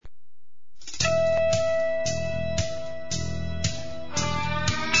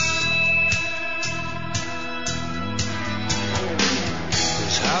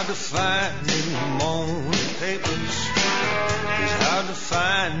find in the morning papers is hard to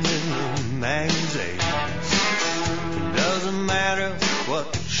find in the magazines. It doesn't matter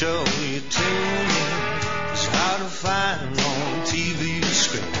what show you tune in, it's hard to find on TV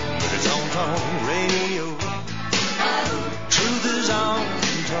screen, but it's on talk radio. Truth is on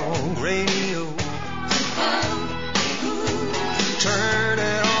talk radio. Turn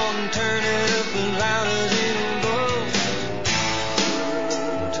it on, turn it up as loud as it goes.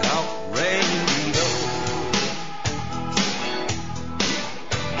 Talk radio.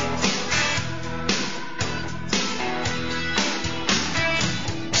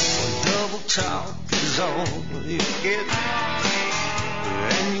 Double talk is all you get,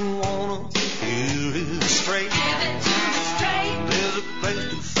 and you wanna hear it straight. There's a place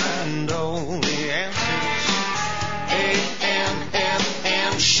to find all the answers.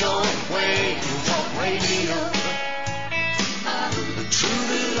 AM, shortwave talk radio. The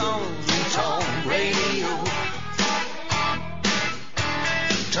truth is on talk radio.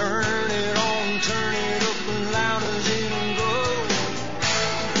 Turn it on, turn it up as loud as it goes.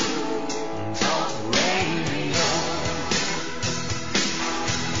 Talk radio.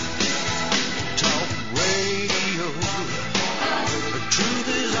 Talk radio. The truth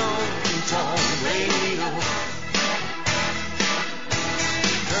is on talk radio.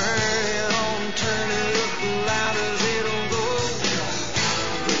 Turn it on, turn it up as loud as it'll go.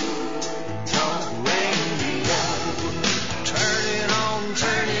 Talk radio. Turn it on,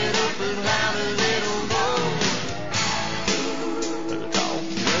 turn it up as loud as it'll go. Talk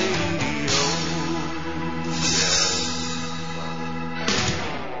radio.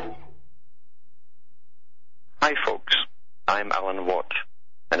 Hi folks, I'm Alan Watt,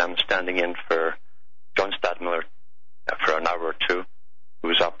 and I'm standing in for John Stadmiller for an hour or two,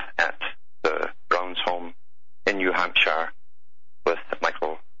 who's up at the Browns home in New Hampshire with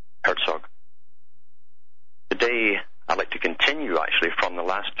Michael Herzog. Today, I'd like to continue actually from the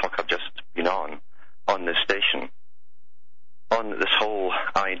last talk I've just been on this station, on this whole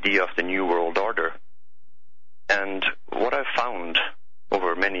idea of the New World Order. And what I've found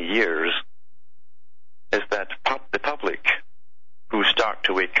over many years is that the public who start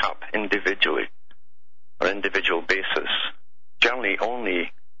to wake up individually, on an individual basis, generally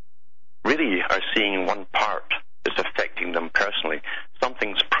only really are seeing one part that's affecting them personally.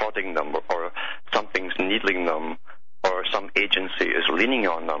 Something's prodding them, or something's needling them, or some agency is leaning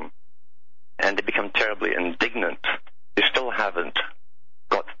on them, and they become terribly indignant. They still haven't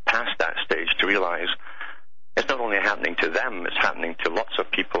got past that stage to realize it's not only happening to them, it's happening to lots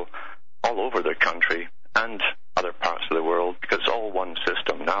of people all over their country and other parts of the world, because it's all one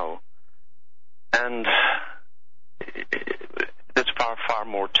system now. And there's far, far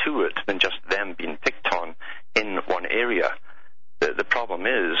more to it than just them being picked on in one area. The problem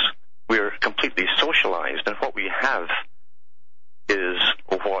is we're completely socialized, and what we have is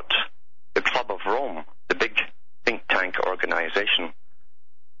what the Club of Rome, the big think tank organization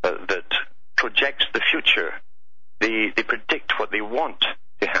that projects the future. They predict what they want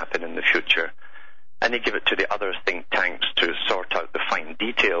to happen in the future, and they give it to the other think tanks to sort out the fine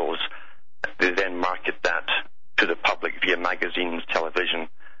details. They then market that to the public via magazines, television,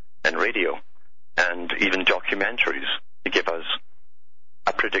 and radio, and even documentaries to give us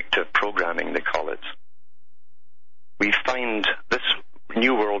a predictive programming, they call it. We find this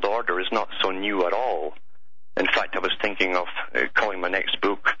New World Order is not so new at all. In fact, I was thinking of calling my next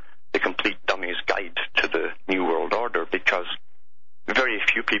book The Complete Dummy's Guide to the New World Order, because very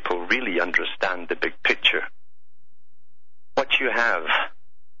few people really understand the big picture. What you have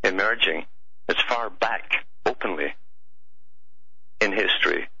emerging as far back openly in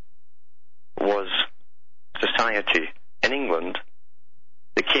history was society in England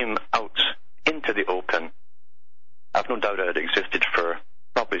that came out into the open. I've no doubt it existed for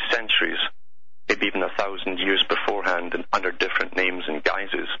probably centuries, maybe even 1,000 years beforehand, and under different names and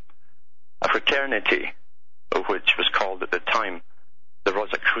guises. A fraternity, which was called at the time the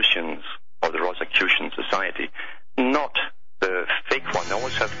Rosicrucians, or the Rosicrucian Society. Not the fake one. They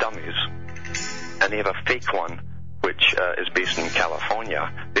always have dummies. And they have a fake one, which is based in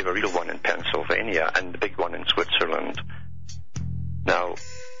California. They have a real one in Pennsylvania, and the big one in Switzerland. Now,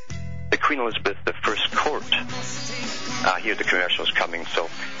 the Queen Elizabeth I court. Here the commercial's coming, so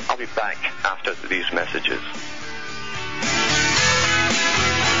I'll be back after these messages.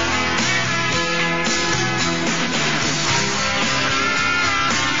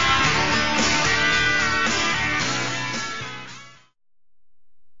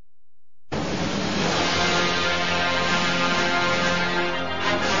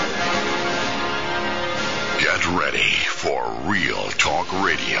 Get ready for Real Talk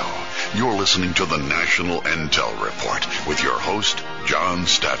Radio. You're listening to the National Intel Report with your host, John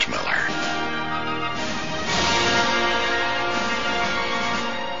Stadtmiller.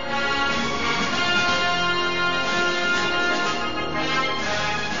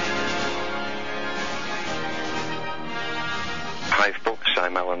 Hi folks,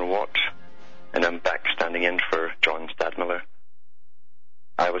 I'm Alan Watt, and I'm back standing in for John Stadtmiller.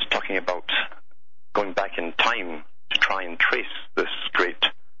 I was talking about going back in time to try and trace this great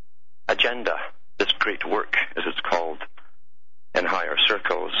agenda, this great work, as it's called in higher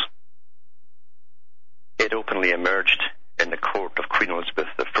circles. It openly emerged in the court of Queen Elizabeth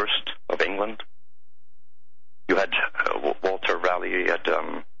I of England. You had Walter Raleigh, you had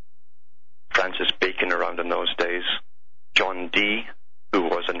Francis Bacon around in those days, John Dee, who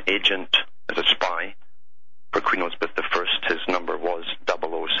was an agent as a spy for Queen Elizabeth I. His number was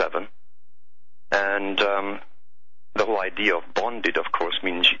 007. And the whole idea of bonded, of course,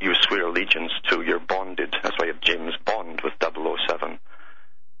 means you swear allegiance to your bonded. That's why you have James Bond with 007.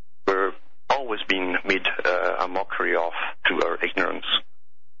 We're always being made a mockery of through our ignorance.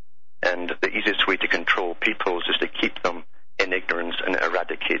 And the easiest way to control people is just to keep them in ignorance and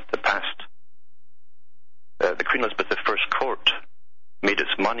eradicate the past. The Queen Elizabeth I court made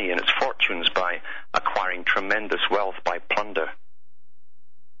its money and its fortunes by acquiring tremendous wealth by plunder.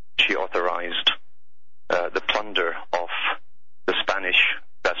 She authorized the plunder of the Spanish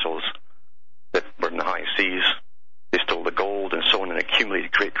vessels that were in the high seas. They stole the gold and so on and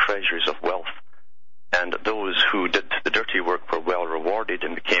accumulated great treasures of wealth. And those who did the dirty work were well rewarded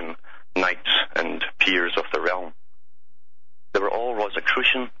and became knights and peers of the realm. They were all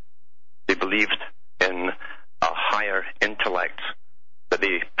Rosicrucian. They believed in a higher intellect that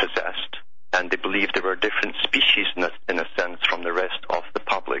they possessed, and they believed there were different species in a sense from the rest of the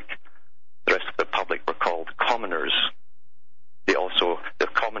public. The rest of the public were called commoners. The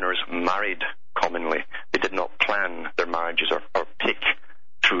commoners married commonly. They did not plan their marriages or pick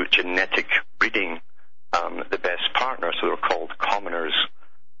through genetic breeding the best partner, so they were called commoners.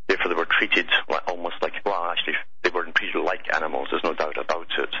 Therefore, they were treated almost like, actually, they weren't treated like animals, there's no doubt about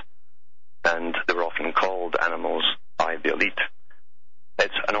it. And they were often called animals by the elite.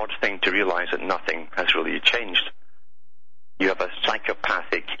 It's an odd thing to realize that nothing has really changed. You have a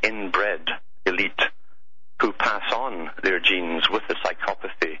psychopathic inbred elite who pass on their genes with the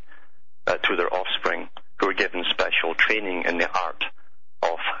psychopathy to their offspring, who are given special training in the art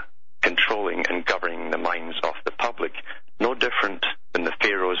of controlling and governing the minds of the public. No different than the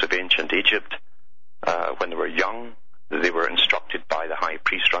pharaohs of ancient Egypt. When they were young, they were instructed by the high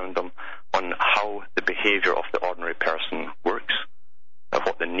priest around them on how the behavior of the ordinary person works, of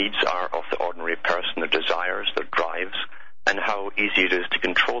what the needs are of the ordinary person, their desires, their drives, and how easy it is to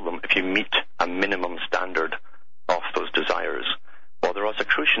control them if you meet a minimum standard of those desires. Well, the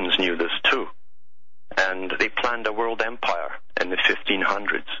Rosicrucians knew this too, and they planned a world empire in the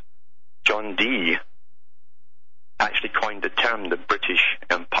 1500s. John Dee actually coined the term the British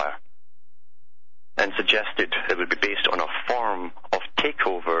Empire and suggested it would be based on a form of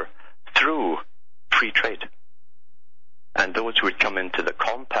takeover through free trade. And those who would come into the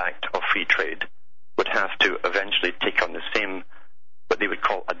compact of free trade would have to eventually take on the same, what they would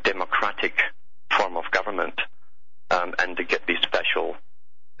call a democratic form of government, and to get these special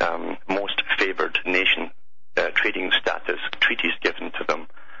most favored nation trading status treaties given to them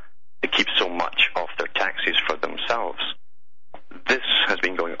to keep so much of their taxes for themselves. This has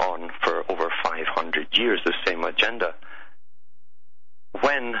been going on for over 500 years, the same agenda.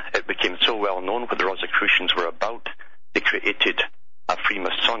 When it became so well known what the Rosicrucians were about, they created a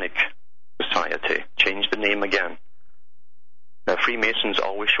Freemasonic society, changed the name again. Now, Freemasons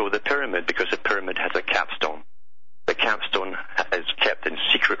always show the pyramid because the pyramid has a capstone. The capstone is kept in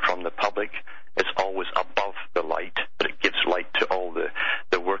secret from the public. It's always above the light, but it gives light to all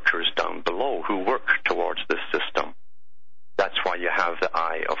the workers down below who work towards this system. That's why you have the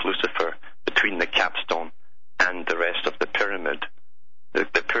eye of Lucifer between the capstone and the rest of the pyramid.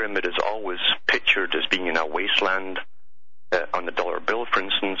 The pyramid is always pictured as being in a wasteland. On the dollar bill, for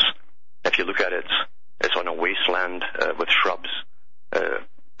instance, if you look at it, it's on a wasteland with shrubs,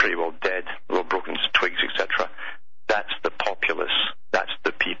 pretty well dead, little broken twigs, etc. That's the populace. That's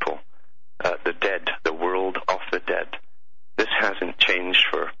the people. The dead, the world of the dead. This hasn't changed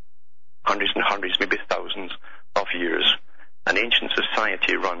for hundreds and hundreds, maybe thousands of years. An ancient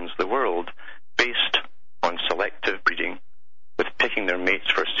society runs the world based on selective breeding, with picking their mates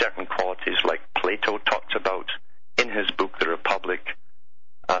for certain qualities like Plato talks about in his book, The Republic,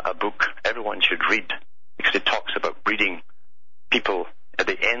 a book everyone should read because it talks about breeding people at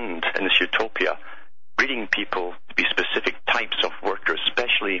the end in this utopia, breeding people to be specific types of workers,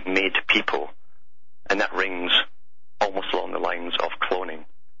 specially made people, and that rings almost along the lines of cloning.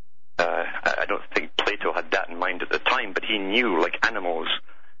 I don't think Plato had that in mind at the time, but he knew, like animals,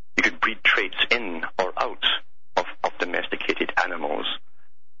 you could breed traits in or out of domesticated animals.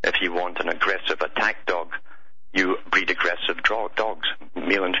 If you want an aggressive attack dog, you breed aggressive dogs,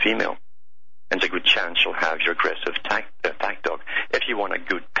 male and female. And there's a good chance you'll have your aggressive attack dog. If you want a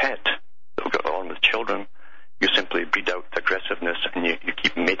good pet that will get on with children, you simply breed out aggressiveness and you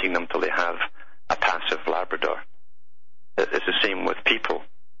keep mating them till they have a passive Labrador. It's the same with people.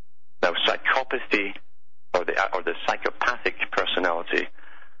 Now, psychopathy or the psychopathic personality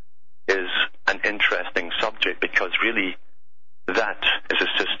is an interesting subject because really that is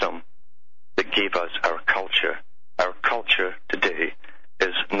a system that gave us our culture. Our culture today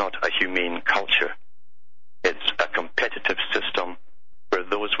is not a humane culture. It's a competitive system where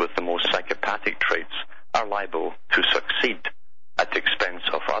those with the most psychopathic traits are liable to succeed at the expense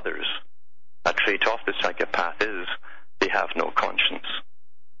of others. A trait of the psychopath is they have no conscience.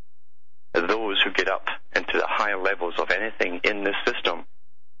 Those who get up into the higher levels of anything in this system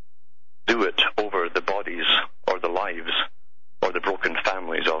do it over the bodies or the lives or the broken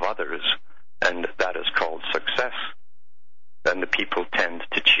families of others, and that is called success. Then the people tend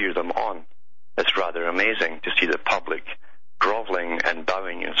to cheer them on. It's rather amazing to see the public groveling and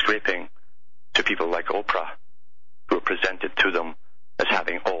bowing and scraping to people like Oprah, who are presented to them as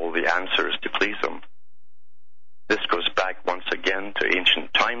having all the answers to please them. This goes back once again to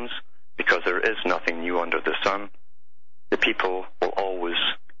ancient times, because there is nothing new under the sun. The people will always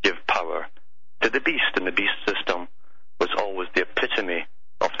give power to the beast, and the beast system was always the epitome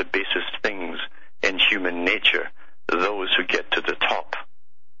of the basest things in human nature. Those who get to the top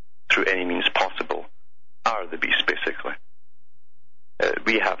through any means possible are the beast, basically.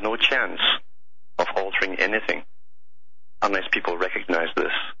 We have no chance of altering anything unless people recognize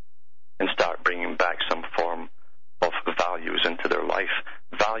this and start bringing back some form of values into their life,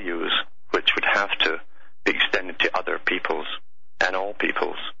 values which would have to be extended to other peoples and all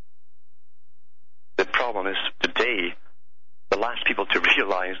peoples. The problem is today, the last people to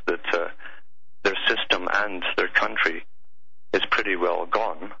realize that their system and their country is pretty well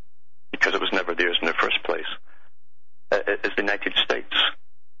gone, because it was never theirs in the first place, is the United States.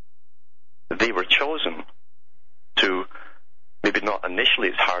 They were chosen to, maybe not initially,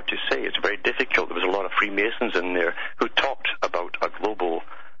 it's hard to say, it's very difficult. There was a lot of Freemasons in there who talked about a global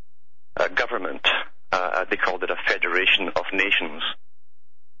government. They called it a federation of nations,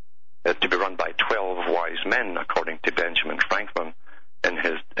 to be run by 12 wise men, according to Benjamin Franklin in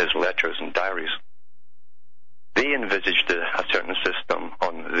his letters and diaries. They envisaged a certain system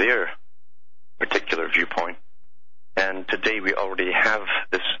on their particular viewpoint, and today we already have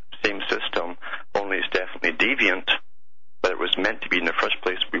this same system, only it's definitely deviant. Whether it was meant to be in the first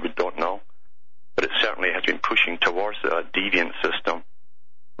place, we don't know, but it certainly has been pushing towards a deviant system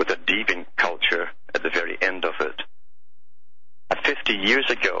with a deviant culture at the very end of it. 50 years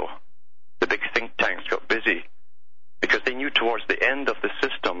ago, the big think tanks got busy because they knew towards the end of the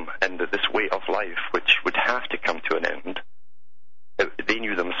system and this way of life, which would have to come to an end, they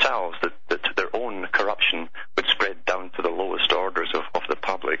knew themselves that their own corruption would spread down to the lowest orders of the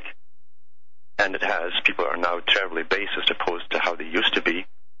public. And it has. People are now terribly base as opposed to how they used to be.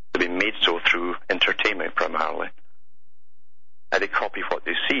 They've been made so through entertainment primarily. And they copy what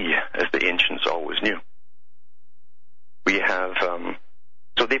they see, as the ancients always knew. We have,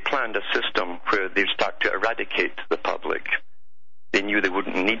 so they planned a system where they'd start to eradicate the public. They knew they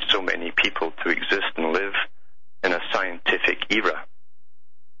wouldn't need so many people to exist and live in a scientific era.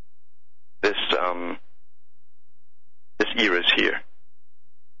 This era is here.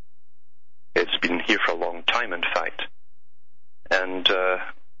 It's been here for a long time, in fact. And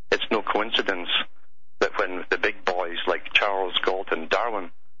it's no coincidence that when the big boys like Charles Galton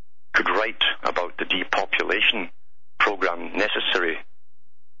Darwin could write about the depopulation program necessary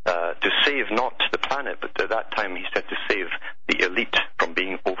to save not the planet, but at that time he said to save the elite from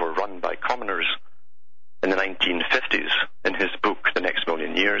being overrun by commoners in the 1950s in his book, The Next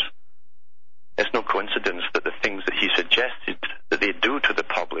Million Years. It's no coincidence that the things that he suggested that they do to the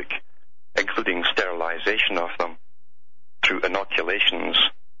public, including sterilization of them through inoculations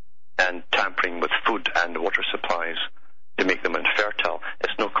and tampering with food and water supplies to make them infertile,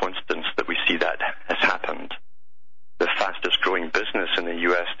 it's no coincidence that we see that has happened. The fastest growing business in the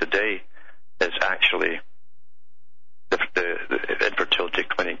U.S. today is actually the infertility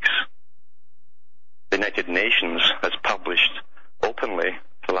clinics. The United Nations has published openly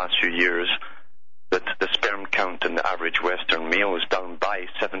for the last few years that the sperm count in the average Western male is down by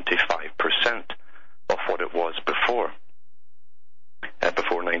 75% of what it was before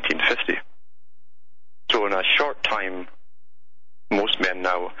 1950. So in a short time, most men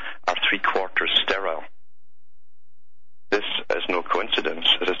now are 3/4 sterile. This is no coincidence.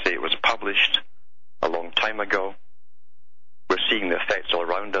 As I say, it was published a long time ago. We're seeing the effects all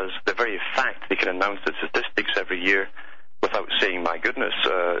around us. The very fact they can announce the statistics every year without saying, my goodness,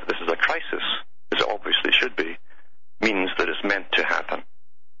 this is a crisis, as it obviously should be, means that it's meant to happen.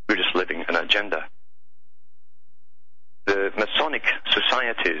 We're just living an agenda. The Masonic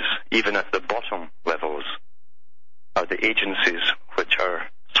societies, even at the bottom levels, are the agencies which are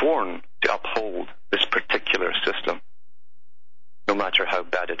sworn to uphold this particular system, no matter how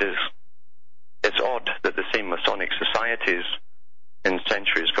bad it is. It's odd that the same Masonic societies in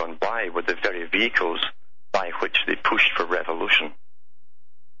centuries gone by were the very vehicles by which they pushed for revolution.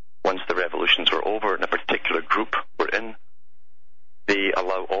 Once the revolutions were over and a particular group were in, they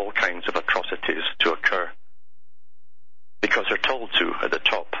allow all kinds of atrocities to occur because they're told to at the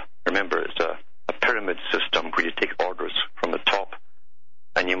top. Remember, it's a pyramid system where you take orders from the top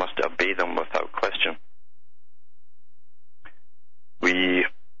and you must obey them without question. We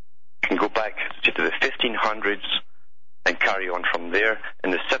can go back to the 1500s and carry on from there.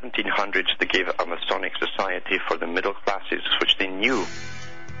 In the 1700s, they gave a Masonic society for the middle classes, which they knew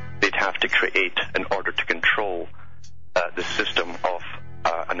they'd have to create in order to control the system of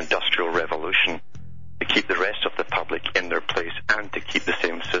an industrial revolution, to keep the rest of the public in their place and to keep the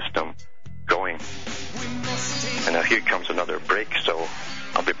same system going. And now here comes another break, so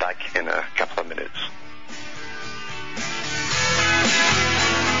I'll be back in a couple of minutes.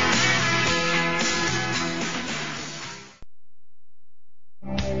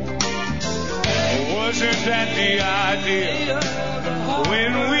 Wasn't that the idea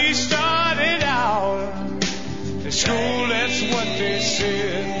when we started out? The school, that's what they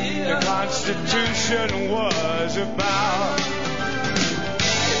said the Constitution was about.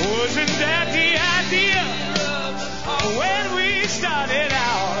 Wasn't that the idea when we started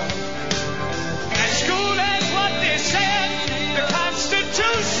out? At school, that's what they said the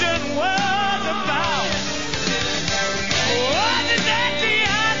Constitution was about. Wasn't that the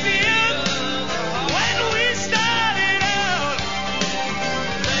idea when we started out?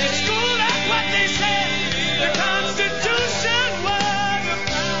 At school, that's what they said the Constitution was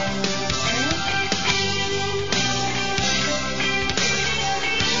about.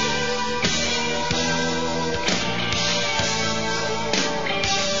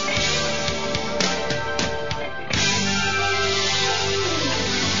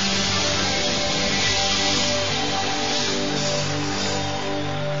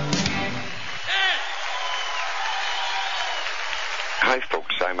 Hi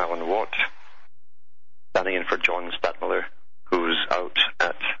folks, I'm Alan Watt, standing in for John Stadtmiller, who's out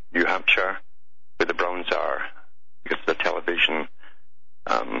at New Hampshire, where the Browns are, because the television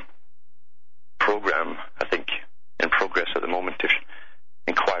program, I think, in progress at the moment to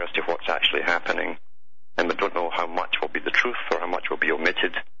inquire as to what's actually happening. And we don't know how much will be the truth or how much will be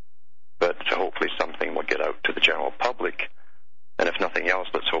omitted, but hopefully something will get out to the general public. And if nothing else,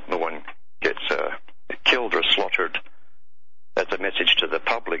 let's hope no one gets killed or slaughtered as a message to the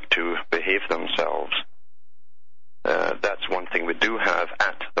public to behave themselves. That's one thing we do have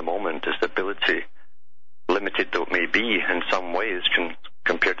at the moment, is the ability, limited though it may be in some ways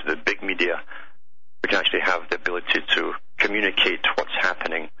compared to the big media, we can actually have the ability to communicate what's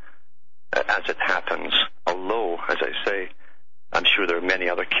happening as it happens. Although, as I say, I'm sure there are many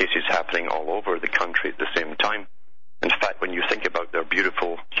other cases happening all over the country at the same time. In fact, when you think about their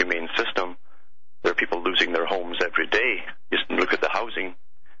beautiful, humane system, there are people losing their homes every day. Just look at the housing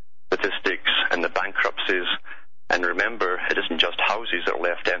statistics and the bankruptcies. And remember, it isn't just houses that are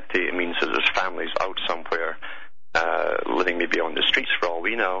left empty. It means that there's families out somewhere, living maybe on the streets for all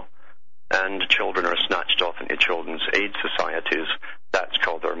we know. And children are snatched off into children's aid societies. That's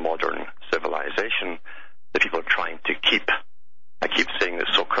called our modern civilization. The people are trying to keep. I keep saying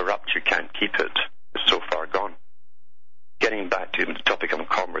it's so corrupt you can't keep it. It's so far gone. Getting back to the topic of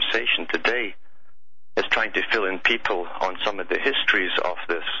conversation today, is trying to fill in people on some of the histories of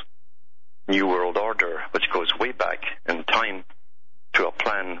this New World Order, which goes way back in time to a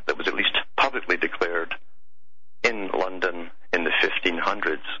plan that was at least publicly declared in London in the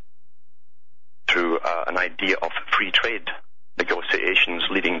 1500s through an idea of free trade negotiations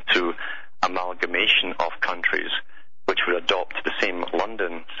leading to amalgamation of countries which would adopt the same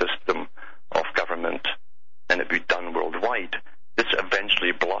London system of government and it would be done worldwide. This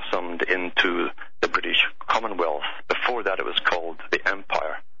eventually blossomed into the British Commonwealth. Before that, it was called the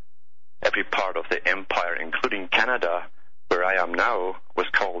Empire. Every part of the Empire, including Canada, where I am now, was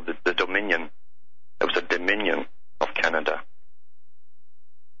called the Dominion. It was a dominion of Canada,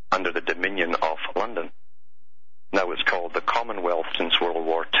 under the dominion of London. Now it's called the Commonwealth since World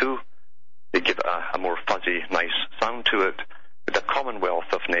War II. They give a more fuzzy, nice sound to it. The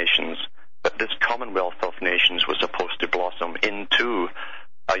Commonwealth of Nations. But this Commonwealth of Nations was supposed to blossom into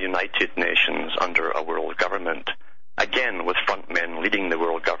a United Nations under a world government. Again, with frontmen leading the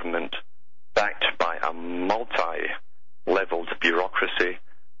world government, backed by a multi-leveled bureaucracy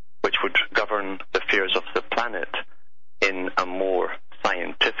which would govern the affairs of the planet in a more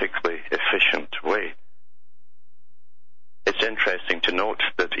scientifically efficient way. It's interesting to note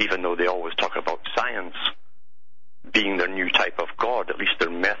that even though they always talk about science being their new type of God, at least their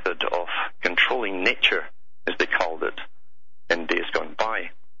method of controlling nature, as they called it in days gone by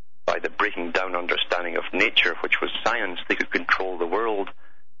the breaking down understanding of nature, which was science, they could control the world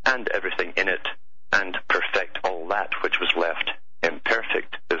and everything in it and perfect all that which was left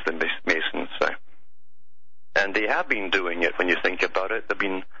imperfect, as the Masons say. And they have been doing it when you think about it. They've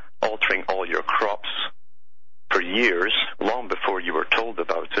been altering all your crops for years, long before you were told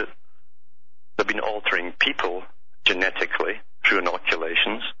about it. They've been altering people genetically through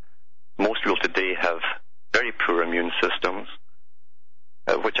inoculations. Most people today have very poor immune systems,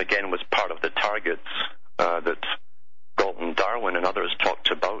 which again was part of the targets that Galton Darwin and others talked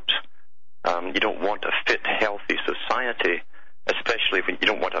about. You don't want a fit, healthy society, especially when you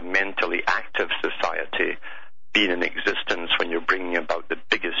don't want a mentally active society being in existence when you're bringing about the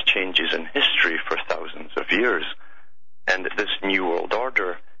biggest changes in history for thousands of years. And this New World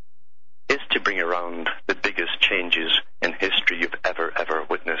Order is to bring around the biggest changes in history you've ever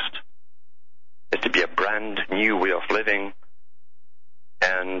witnessed. It's to be a brand new way of living,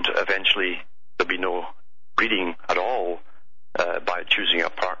 and eventually there'll be no breeding at all by choosing a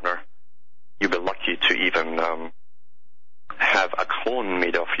partner. You'll be lucky to even have a clone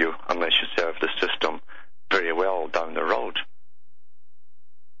made of you unless you serve the system very well down the road.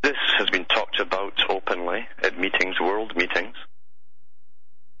 This has been talked about openly at meetings, world meetings.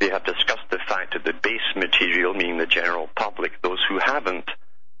 They have discussed the fact that the base material, meaning the general public, those who haven't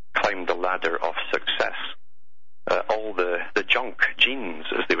climbed the ladder of success, all the junk genes,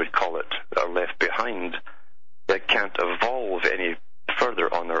 as they would call it, are left behind. They can't evolve any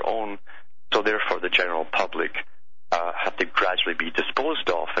further on their own, so therefore the general public have to gradually be disposed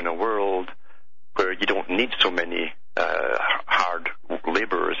of in a world where you don't need so many hard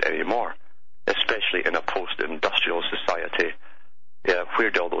laborers anymore, especially in a post-industrial society. Where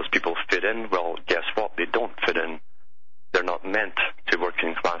do all those people fit in? Well, guess what? They don't fit in. They're not meant to work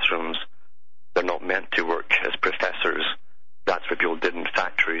in classrooms. They're not meant to work as professors. That's what people did in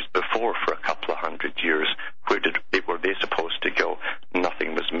factories before for a couple of 100 years. Where were they supposed to go?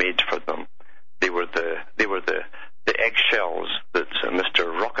 Nothing was made for them. They were the eggshells that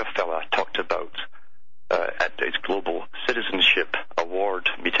Mr. Rockefeller talked about at his Global Citizenship Award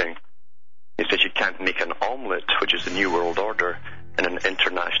meeting. He says you can't make an omelette, which is the New World Order, in an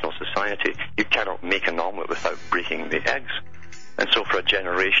international society. You cannot make an omelette without breaking the eggs. And so for a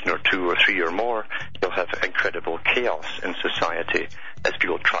generation or two or three or more, you'll have incredible chaos in society as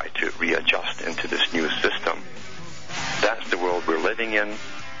people try to readjust into this new system. That's the world we're living in.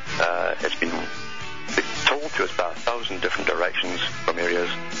 It's been told to us by 1,000 different directions from areas,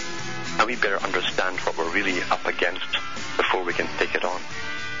 and we better understand what we're really up against before we can take it on.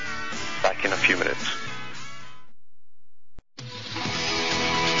 Back in a few minutes.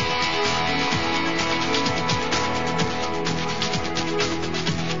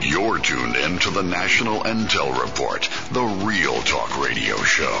 You're tuned in to the National Intel Report, the Real Talk Radio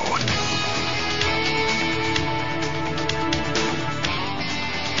Show.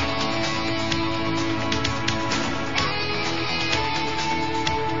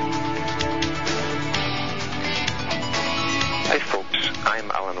 Hi folks,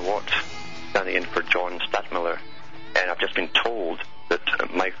 I'm Alan Watt, standing in for John Stadtmiller, and I've just been told that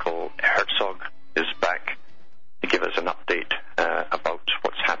Michael Herzog is back to give us an update about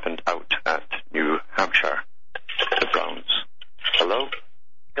what's happened out at New Hampshire, the Browns. Hello?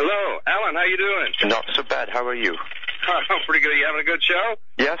 Hello, Alan, how you doing? Not so bad, how are you? Oh, pretty good. You having a good show?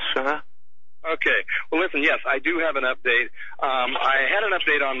 Yes, Okay. Well, listen, yes, I do have an update. I had an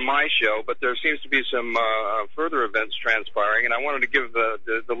update on my show, but there seems to be some further events transpiring, and I wanted to give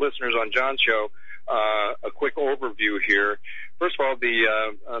the listeners on John's show a quick overview here. First of all,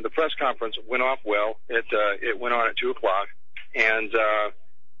 the press conference went off well. It went on at 2:00, and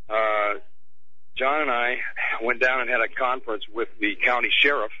John and I went down and had a conference with the county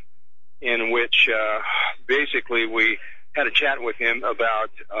sheriff, in which basically we had a chat with him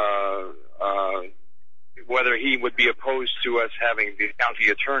about whether he would be opposed to us having the county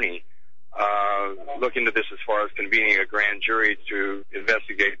attorney look into this as far as convening a grand jury to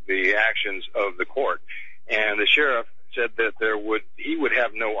investigate the actions of the court. And the sheriff said that he would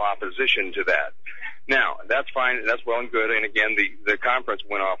have no opposition to that. Now, that's fine, that's well and good, and again, the conference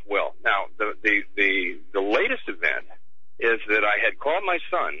went off well. Now, the latest event is that I had called my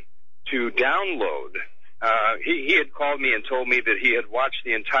son to download. He had called me and told me that he had watched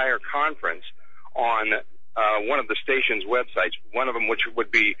the entire conference on one of the station's websites, one of them which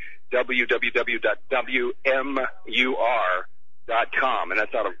would be www.wmur.com, and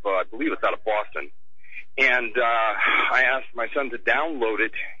that's out of, I believe it's out of Boston. And I asked my son to download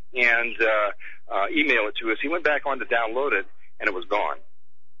it and email it to us. He went back on to download it, and it was gone.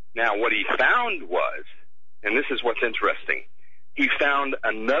 Now, what he found was, and this is what's interesting, he found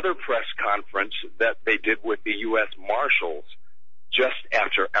another press conference that they did with the U.S. Marshals just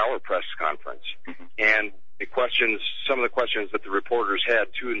after our press conference. Mm-hmm. And some of the questions that the reporters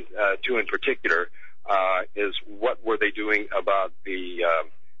had, two in particular, is what were they doing about the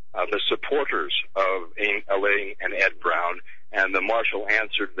supporters of Elaine and Ed Brown, and the marshal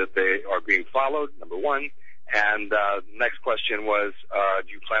answered that they are being followed, number one, and the next question was,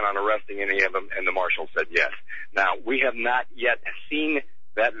 do you plan on arresting any of them, and the marshal said yes. Now, we have not yet seen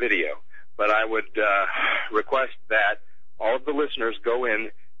that video, but I would request that all of the listeners go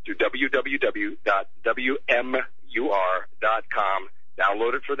in to www.wmur.com,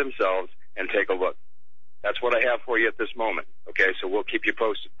 download it for themselves, and take a look. That's what I have for you at this moment, okay? So we'll keep you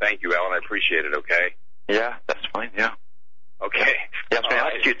posted. Thank you, Alan. I appreciate it, okay? Yeah, that's fine, yeah. Okay. Yes, may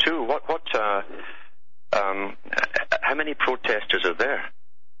I ask you, too, how many protesters are there?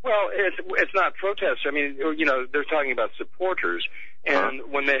 Well, it's not protests. I mean, you know, they're talking about supporters. And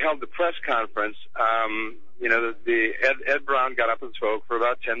when they held the press conference, you know, Ed Brown got up and spoke for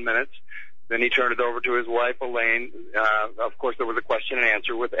about 10 minutes. Then he turned it over to his wife, Elaine. Of course, there was a question and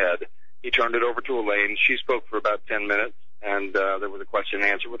answer with Ed. He turned it over to Elaine. She spoke for about 10 minutes, and there was a question and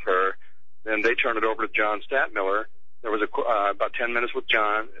answer with her. Then they turned it over to John Stadtmiller. There was about 10 minutes with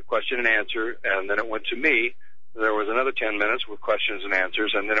John, a question and answer, and then it went to me. There was another 10 minutes with questions and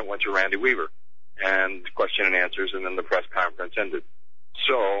answers, and then it went to Randy Weaver, and question and answers, and then the press conference ended.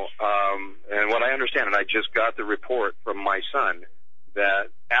 So, and what I understand, and I just got the report from my son, that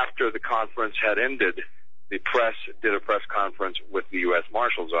after the conference had ended, the press did a press conference with the U.S.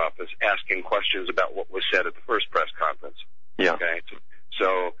 Marshal's Office asking questions about what was said at the first press conference. Yeah. Okay.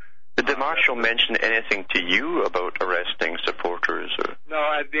 So did the marshal mention anything to you about arresting supporters? Or?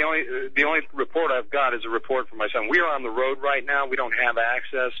 No, the only report I've got is a report from my son. We are on the road right now. We don't have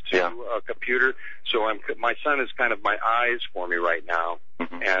access to a computer, so my son is kind of my eyes for me right now.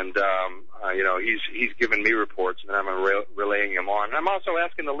 Mm-hmm. And you know, he's given me reports, and I'm relaying them on. And I'm also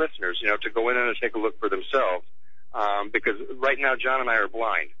asking the listeners, you know, to go in and take a look for themselves, because right now John and I are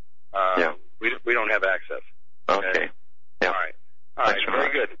blind. We don't have access. Okay. Yeah. All right. All right,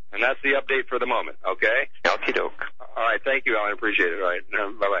 very good. And that's the update for the moment, okay? Okie doke. All right, thank you, Alan. I appreciate it. All right,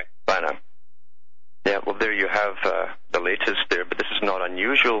 bye-bye. Bye now. Yeah, well, there you have the latest there, but this is not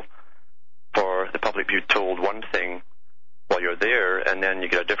unusual for the public to be told one thing while you're there, and then you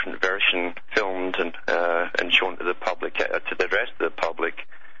get a different version filmed and shown to the public, to the rest of the public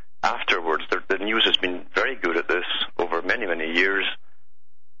afterwards. The news has been very good at this over many, many years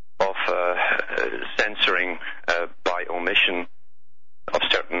of censoring by omission of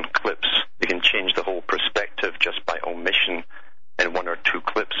certain clips. You can change the whole perspective just by omission in one or two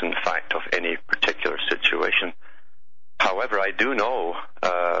clips, in fact, of any particular situation. However, I do know,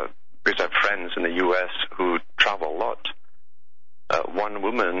 because I have friends in the U.S. who travel a lot, one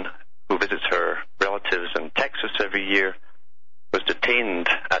woman who visits her relatives in Texas every year was detained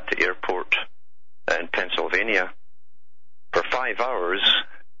at the airport in Pennsylvania for 5 hours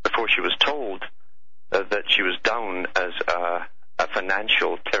before she was told that she was down as a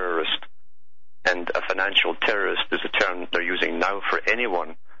financial terrorist. And a financial terrorist is a term they're using now for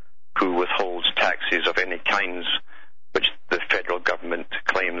anyone who withholds taxes of any kinds which the federal government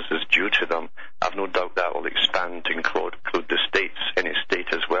claims is due to them. I've no doubt that will expand to include the states, any state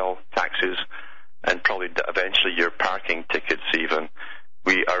as well, taxes, and probably eventually your parking tickets even.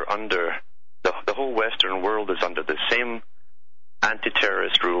 We are under, the whole Western world is under the same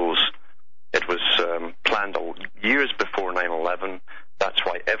anti-terrorist rules. It was planned years before 9/11. That's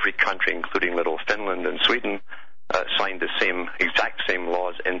why every country, including little Finland and Sweden, signed the exact same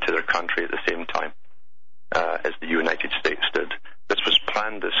laws into their country at the same time as the United States did. This was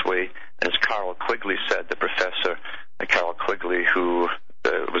planned this way, and as Carroll Quigley said, the professor, Carroll Quigley, who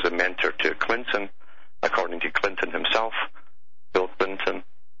was a mentor to Clinton, according to Clinton himself, Bill Clinton,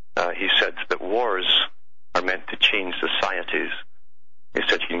 he said that wars are meant to change societies, He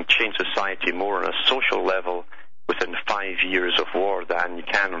said you can change society more on a social level within 5 years of war than you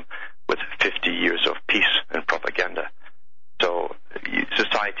can with 50 years of peace and propaganda. So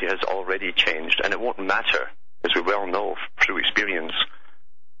society has already changed, and it won't matter, as we well know through experience,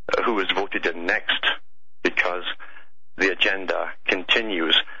 who is voted in next, because the agenda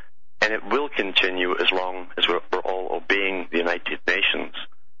continues, and it will continue as long as we're all obeying the United Nations.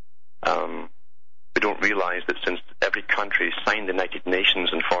 We don't realize that since every country signed the United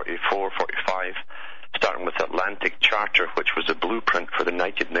Nations in 44, 45, starting with the Atlantic Charter, which was a blueprint for the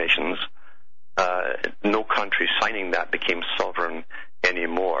United Nations, no country signing that became sovereign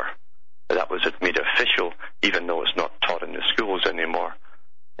anymore. That was made official, even though it's not taught in the schools anymore.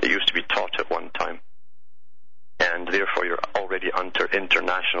 It used to be taught at one time. And therefore you're already under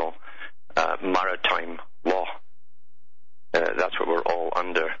international maritime law. That's what we're all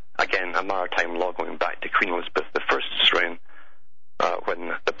under. Again, a maritime law going back to Queen Elizabeth I's reign,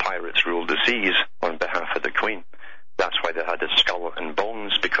 when the pirates ruled the seas on behalf of the Queen. That's why they had the skull and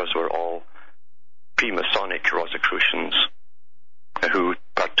bones, because we're all pre-Masonic Rosicrucians who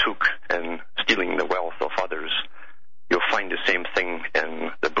partook in stealing the wealth of others. You'll find the same thing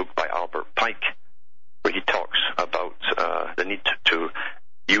in the book by Albert Pike, where he talks about the need to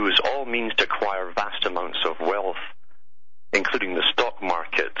use all means to acquire vast amounts of wealth, including the stock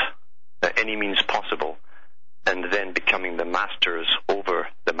market, any means possible, and then becoming the masters over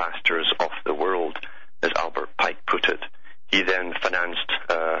the masters of the world, as Albert Pike put it. He then financed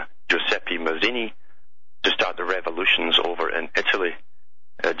Giuseppe Mazzini to start the revolutions over in Italy.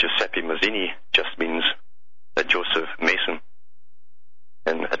 Giuseppe Mazzini just means Joseph Mason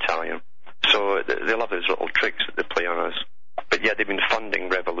in Italian. So they love those little tricks that they play on us. But yet they've been funding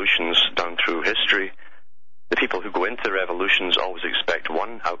revolutions down through history. The people who go into the revolutions always expect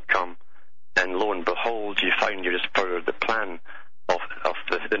one outcome, and lo and behold, you find you just furthered the plan of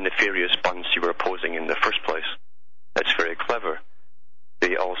the nefarious bunch you were opposing in the first place. That's very clever.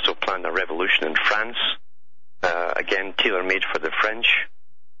 They also planned a revolution in France, again tailor-made for the French.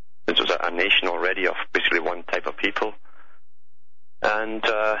 This was a nation already of basically one type of people. And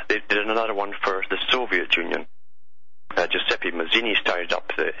they did another one for the Soviet Union. Giuseppe Mazzini started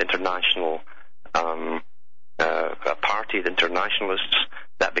up the international party, the Internationalists.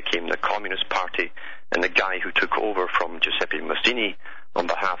 That became the Communist Party. And the guy who took over from Giuseppe Mazzini on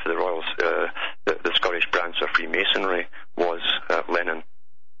behalf of the Royals, the Scottish branch of Freemasonry, was Lenin.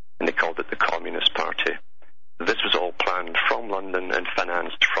 And they called it the Communist Party. This was all planned from London and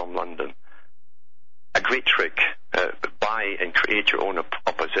financed from London. A great trick. Buy and create your own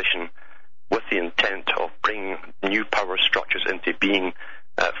opposition with the intent of bringing new power structures into being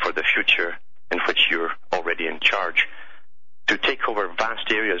for the future in which you're already in charge. To take over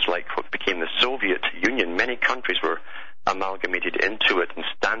vast areas like what became the Soviet Union, many countries were amalgamated into it and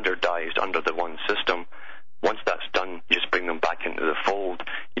standardized under the one system. Once that's done, you just bring them back into the fold.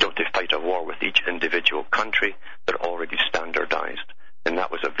 You don't have to fight a war with each individual country. They're already standardized. And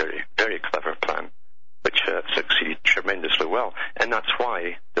that was a very, very clever plan, which succeeded tremendously well. And that's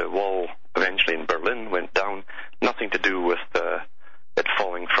why the wall eventually in Berlin went down. Nothing to do with it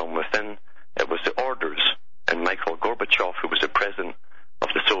falling from within. It was the orders. And Mikhail Gorbachev, who was the president of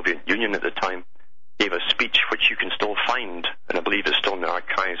the Soviet Union at the time, gave a speech which you can still find, and I believe is still in the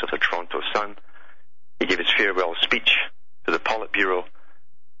archives of the Toronto Sun. He gave his farewell speech to the Politburo,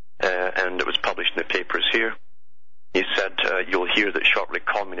 and it was published in the papers here. He said, you'll hear that shortly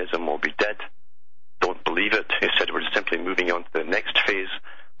communism will be dead. Don't believe it. He said we're simply moving on to the next phase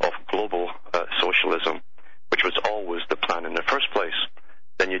of global socialism, which was always the plan in the first place.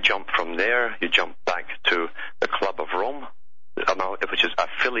 Then you jump from there, you jump back to the Club of Rome, which is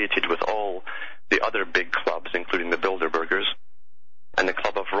affiliated with all the other big clubs, including the Bilderbergers. And the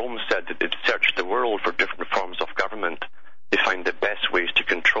Club of Rome said that they'd searched the world for different forms of government. They found the best ways to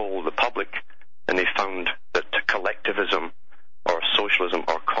control the public, and they found that collectivism or socialism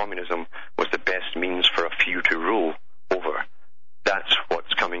or communism was the best means for a few to rule over. That's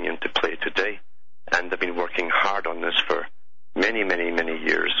what's coming into play today, and they've been working hard on this for many, many, many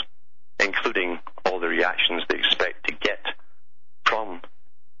years, including all the reactions they expect to get from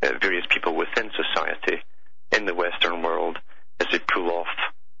various people within society in the Western world as they pull off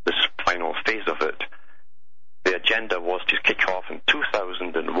this final phase of it. The agenda was to kick off in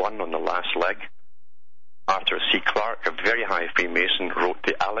 2001 on the last leg. Arthur C. Clarke, a very high Freemason, wrote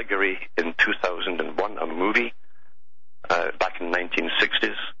The Allegory in 2001, a movie back in the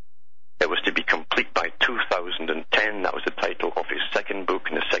 1960s. It was to be complete by 2010. That was the title of his second book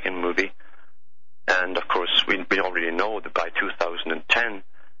and the second movie. And, of course, we already know that by 2010,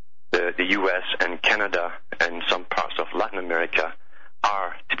 the U.S. and Canada and some parts of Latin America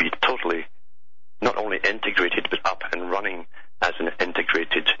are to be totally not only integrated but up and running as an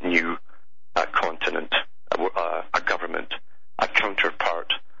integrated new continent, a government, a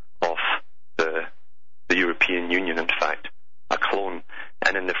counterpart of the European Union, in fact, a clone.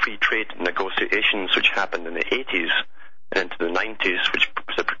 And in the free trade negotiations which happened in the 80s and into the 90s, which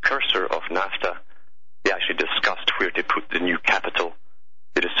was the precursor of NAFTA, they actually discussed where to put the new capital.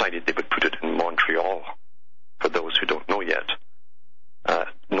 They decided they would put it in Montreal, for those who don't know yet,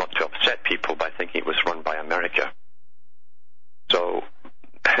 not to upset people by thinking it was run by America. So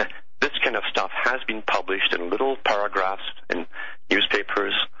this kind of stuff has been published in little paragraphs in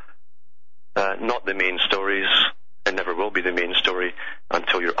newspapers, not the main stories, and never will be the main story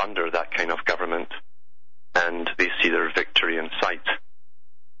until you're under that kind of government and they see their victory in sight.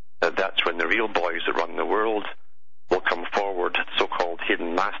 That's when the real boys that run the world will come forward, so-called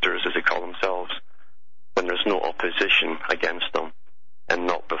hidden masters, as they call themselves, when there's no opposition against them, and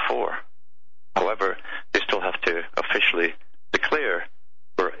not before. However, they still have to officially declare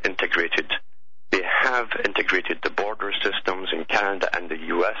we're integrated. They have integrated the border systems in Canada and the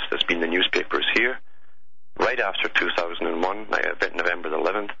US. There's been the newspapers here. Right after 2001, November the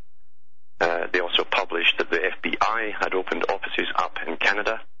 11th, they also published that the FBI had opened offices up in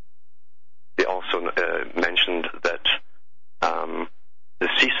Canada. They also mentioned that the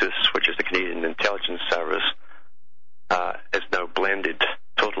CSIS, which is the Canadian Intelligence Service, is now blended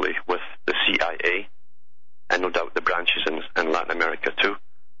totally with the CIA, and no doubt the branches in Latin America too.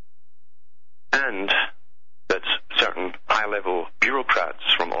 And that certain high-level bureaucrats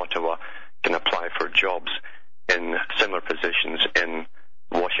from Ottawa can apply for jobs in similar positions in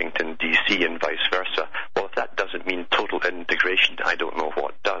Washington, D.C., and vice versa. Well, if that doesn't mean total integration, I don't know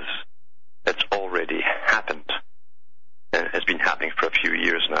what does. It's already happened. And it's been happening for a few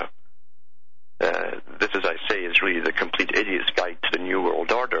years now. This, as I say, is really the complete idiot's guide to the New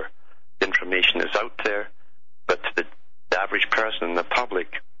World Order. The information is out there, but the average person in the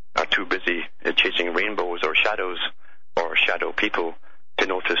public are too busy chasing rainbows or shadows or shadow people to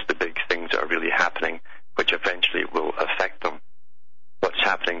notice the big things that are really happening, which eventually will affect them. What's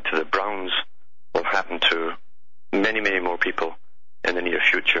happening to the Browns will happen to many, many more people in the near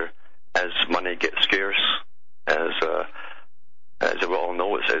future as money gets scarce, as we all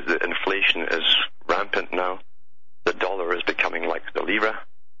know, as the inflation is rampant now. The dollar is becoming like the lira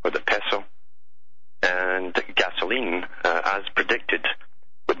or the peso, and gasoline, as predicted,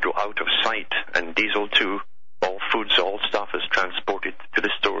 would go out of sight, and diesel too. All foods, all stuff is transported to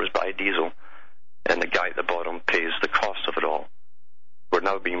the stores by diesel, and the guy at the bottom pays the cost of it all. We're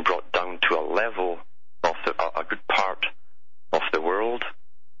now being brought down to a level of a good part of the world,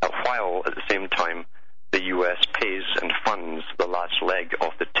 while at the same time the U.S. pays and funds the last leg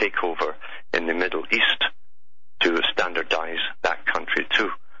of the takeover in the Middle East to standardize that country too,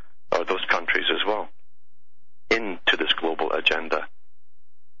 or those countries as well, into this global agenda.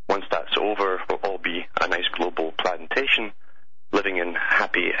 Once that's over, we'll all be a nice global plantation, living in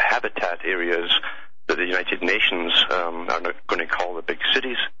happy habitat areas that the United Nations are not going to call the big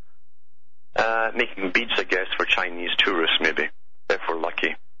cities, making beads, I guess, for Chinese tourists maybe, if we're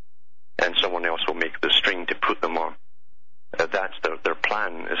lucky, and someone else will make the string to put them on. That's their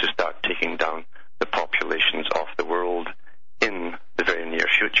plan, is to start taking down the populations of the world in the very near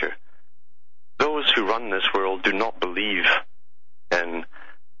future. Those who run this world do not believe in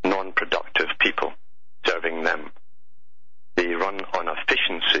non-productive people serving them. They run on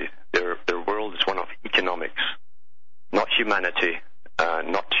efficiency. Their world is one of economics, not humanity,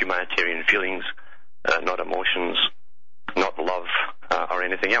 not humanitarian feelings, not emotions, not love, or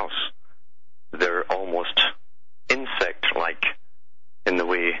anything else. They're almost insect-like in the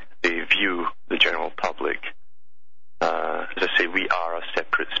way they view the general public. As I say, we are a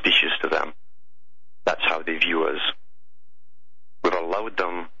separate species to them. That's how they view us. We've allowed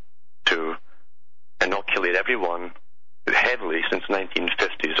them to inoculate everyone heavily since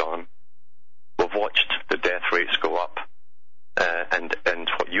 1950s on. We've watched the death rates go up, and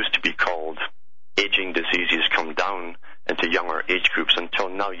what used to be called aging diseases come down into younger age groups until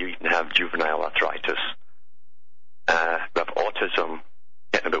now you even have juvenile arthritis. We have autism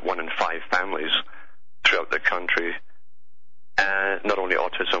in about 1 in 5 families throughout the country. Not only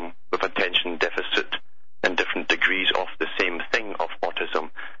autism, with attention deficit and different degrees of the same thing of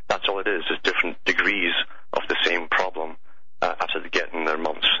autism. That's all it is different degrees of the same problem after getting their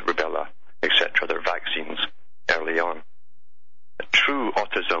mumps, rubella, etc., their vaccines early on. True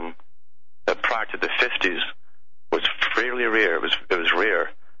autism prior to the 50s was fairly rare. It was rare,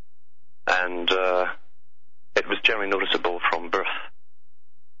 and it was generally noticeable from birth.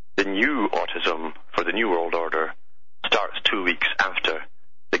 The new autism for the New World Order starts 2 weeks after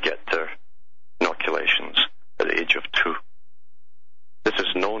they get their inoculations at the age of 2. This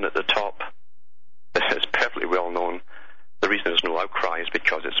is known at the top. This is perfectly well known. The reason there's no outcry is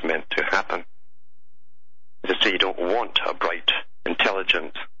because it's meant to happen. As I say, you don't want a bright,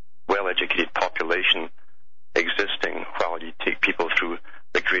 intelligent, well-educated population existing while you take people through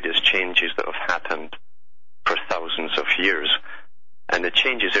the greatest changes that have happened for thousands of years. And the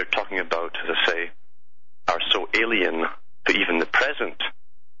changes they're talking about, as I say, are so alien to even the present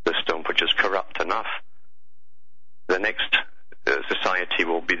system, which is corrupt enough. The next society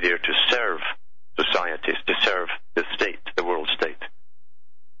will be there to serve societies, to serve the state, the world state.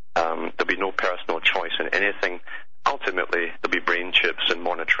 There'll be no personal choice in anything. Ultimately, there'll be brain chips and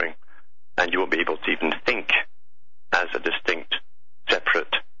monitoring, and you won't be able to even think as a distinct,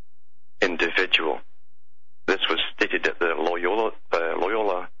 separate individual. This was stated at the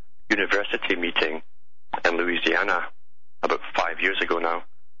Loyola University meeting in Louisiana about 5 years ago now.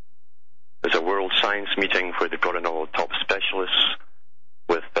 There's a world science meeting where they brought in all the top specialists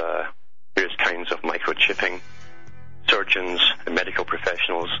with various kinds of microchipping, surgeons and medical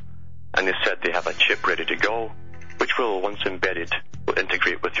professionals, and they said they have a chip ready to go, which will, once embedded, will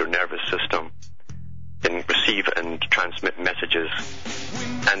integrate with your nervous system and receive and transmit messages,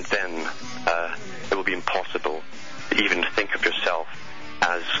 and then it will be impossible to even think of yourself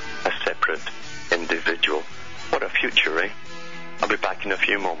as a separate individual. What a future, eh? I'll be back in a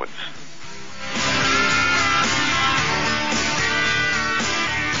few moments.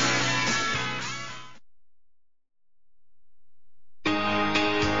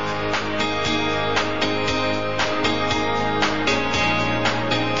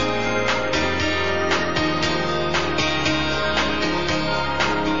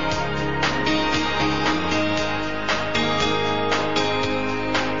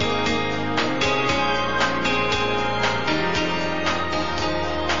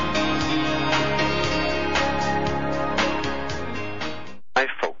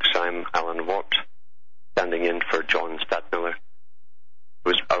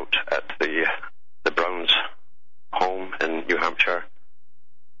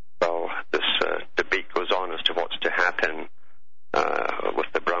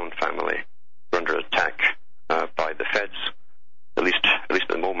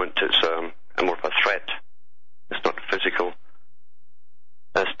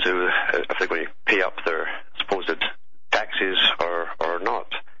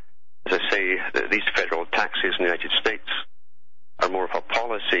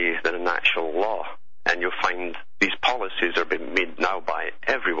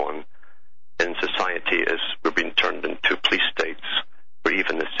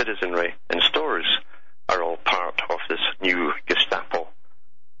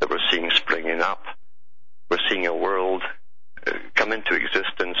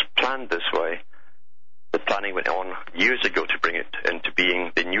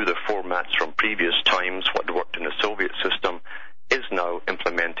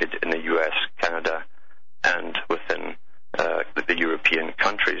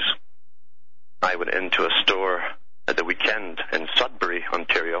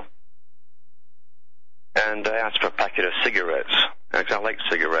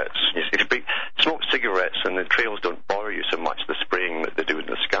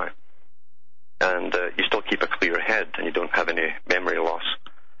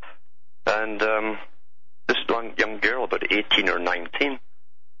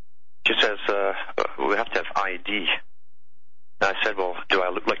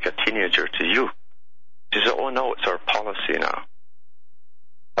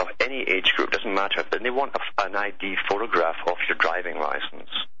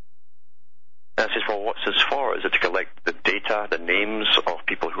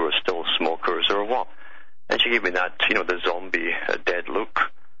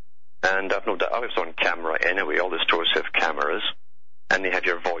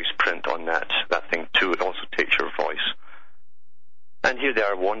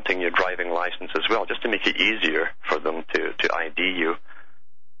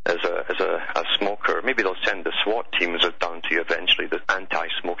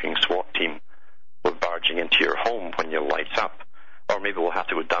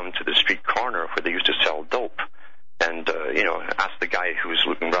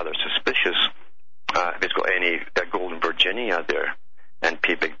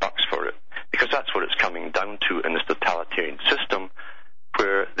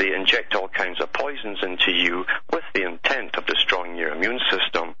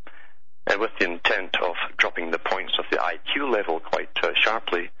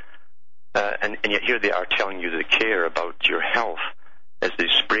 and yet here they are telling you they care about your health as they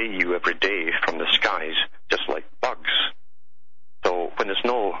spray you every day from the skies, just like bugs. So when there's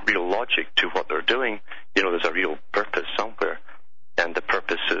no real logic to what they're doing, there's a real purpose somewhere. And the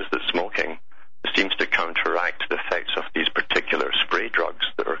purpose is that smoking seems to counteract the effects of these particular spray drugs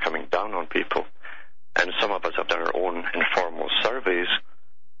that are coming down on people. And some of us have done our own informal surveys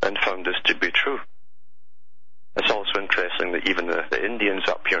and found this to be true. It's also interesting that even the Indians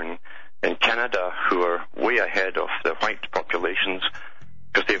up here in Canada, who are way ahead of the white populations,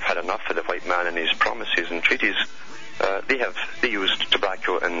 because they've had enough of the white man and his promises and treaties, they use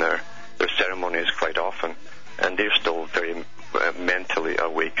tobacco in their ceremonies quite often, and they're still very mentally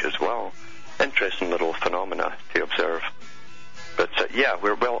awake as well. Interesting little phenomena to observe. But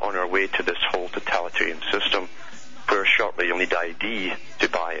we're well on our way to this whole totalitarian system, where shortly you'll need ID to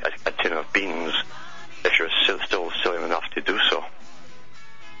buy a tin of beans if you're still silly enough to do so.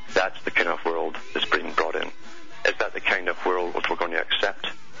 That's the kind of world that's being brought in. Is that the kind of world that we're going to accept?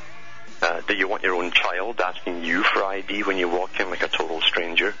 Do you want your own child asking you for ID when you walk in like a total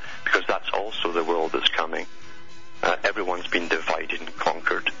stranger? Because that's also the world that's coming. Everyone's been divided and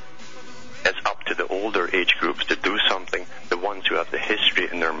conquered. It's up to the older age groups to do something, the ones who have the history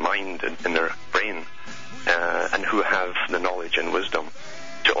in their mind and in their brain, and who have the knowledge and wisdom.